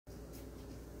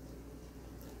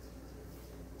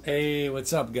Hey,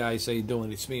 what's up, guys? How you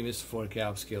doing? It's me, Mr. 4K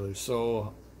Upscaler.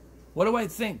 So, what do I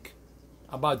think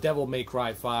about Devil May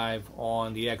Cry 5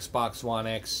 on the Xbox One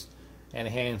X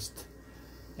enhanced?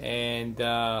 And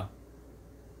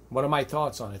what are my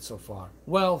thoughts on it so far?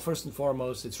 Well, first and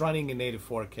foremost, it's running in native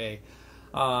 4K.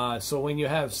 So when you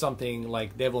have something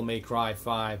like Devil May Cry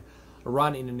 5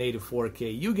 run in a native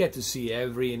 4K, you get to see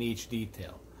every and each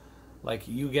detail. Like,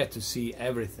 you get to see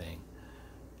everything.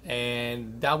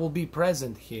 And that will be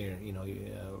present here.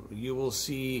 You will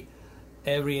see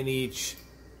every and each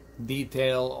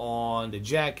detail on the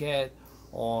jacket,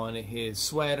 on his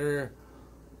sweater,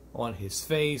 on his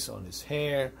face, on his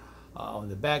hair, on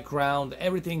the background.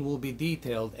 Everything will be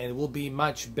detailed, and it will be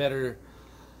much better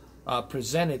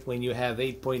presented when you have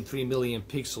 8.3 million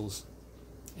pixels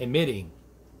emitting.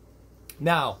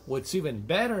 Now, what's even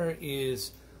better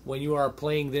is when you are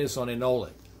playing this on an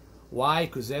OLED. Why?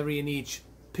 Because every and each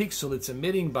pixel it's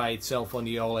emitting by itself on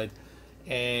the OLED,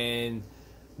 and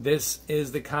this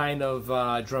is the kind of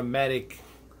dramatic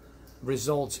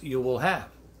results you will have.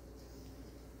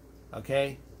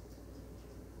 Okay,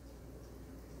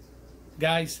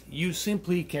 guys, you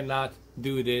simply cannot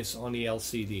do this on the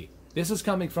LCD. This is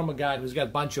coming from a guy who's got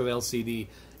a bunch of LCD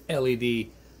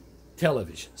LED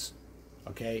televisions.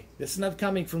 Okay, this is not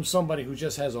coming from somebody who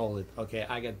just has OLED. Okay,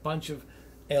 I got a bunch of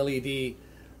LED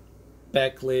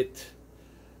backlit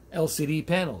LCD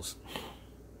panels.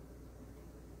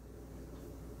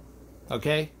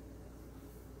 Okay,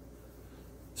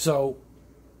 so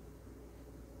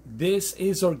this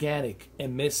is organic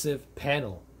emissive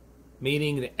panel,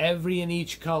 meaning that every and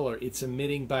each color it's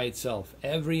emitting by itself,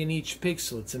 every and each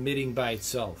pixel it's emitting by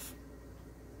itself.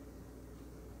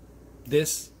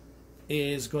 This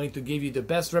is going to give you the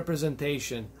best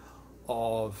representation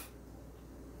of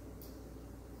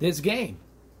this game.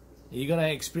 You're going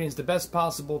to experience the best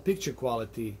possible picture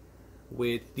quality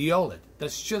with the OLED.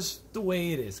 That's just the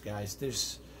way it is,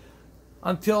 guys.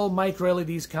 Until micro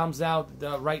LEDs comes out,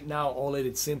 right now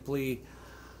OLED is simply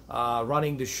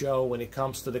running the show when it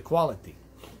comes to the quality.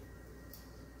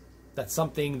 That's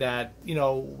something that,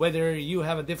 whether you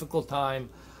have a difficult time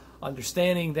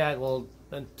understanding that, well,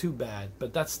 then too bad.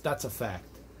 But that's a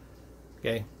fact.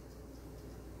 Okay?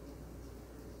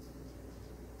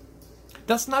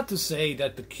 That's not to say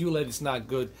that the QLED is not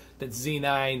good, that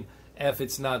Z9F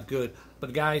it's not good.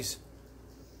 But guys,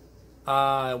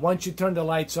 once you turn the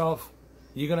lights off,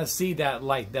 you're going to see that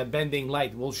light, that bending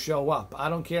light will show up. I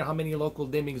don't care how many local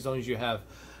dimming zones you have.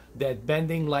 That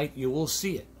bending light, you will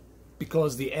see it.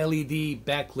 Because the LED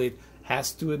backlit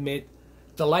has to emit,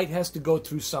 the light has to go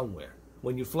through somewhere.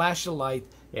 When you flash a light,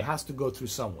 it has to go through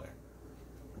somewhere.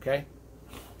 Okay?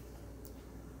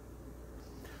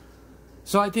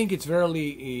 So I think it's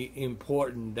very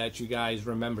important that you guys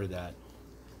remember that.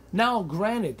 Now,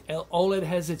 granted, OLED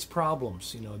has its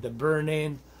problems. The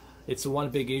burn-in, it's one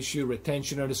big issue.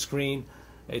 Retention of the screen,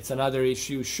 it's another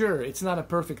issue. Sure, it's not a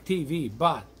perfect TV,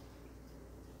 but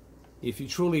if you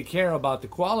truly care about the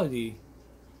quality,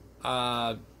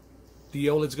 the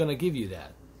OLED's going to give you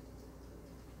that.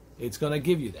 It's going to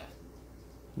give you that.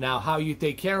 Now, how you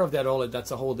take care of that OLED,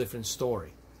 that's a whole different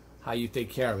story. How you take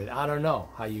care of it, I don't know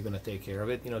how you're going to take care of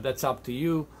it. That's up to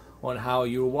you on how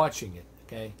you're watching it.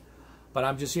 Okay, but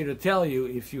I'm just here to tell you,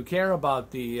 if you care about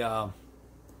the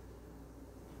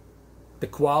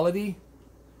quality,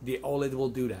 the OLED will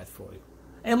do that for you.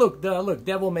 And look,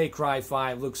 Devil May Cry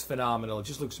 5 looks phenomenal. It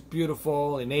just looks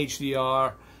beautiful in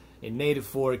HDR, in native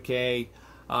 4K.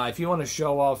 If you want to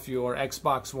show off your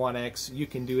Xbox One X, you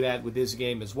can do that with this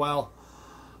game as well.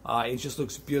 It just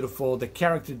looks beautiful. The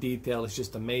character detail is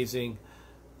just amazing.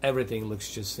 Everything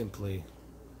looks just simply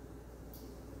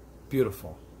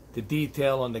beautiful. The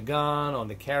detail on the gun, on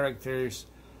the characters,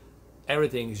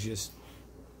 everything is just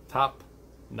top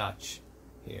notch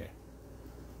here.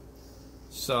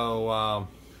 So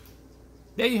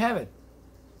there you have it.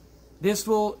 This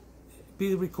will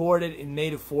be recorded in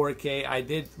native 4K. I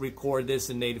did record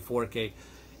this in native 4K.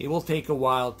 It will take a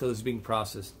while till it's being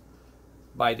processed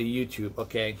by the YouTube.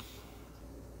 Okay,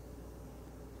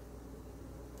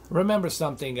 remember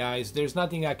something, guys, there's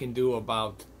nothing I can do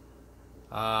about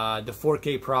the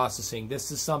 4K processing.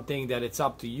 This is something that it's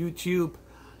up to YouTube.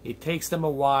 It takes them a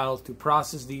while to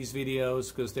process these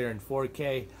videos because they're in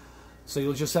 4K, so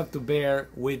you'll just have to bear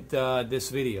with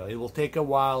this video. It will take a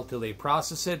while till they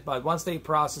process it, but once they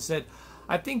process it,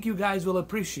 I think you guys will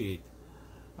appreciate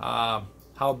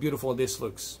how beautiful this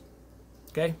looks.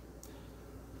 Okay,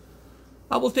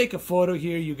 I will take a photo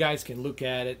here. You guys can look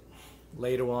at it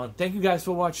later on. Thank you guys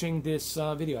for watching this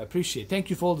video. I appreciate it. Thank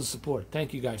you for all the support.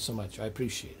 Thank you guys so much. I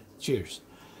appreciate it. Cheers.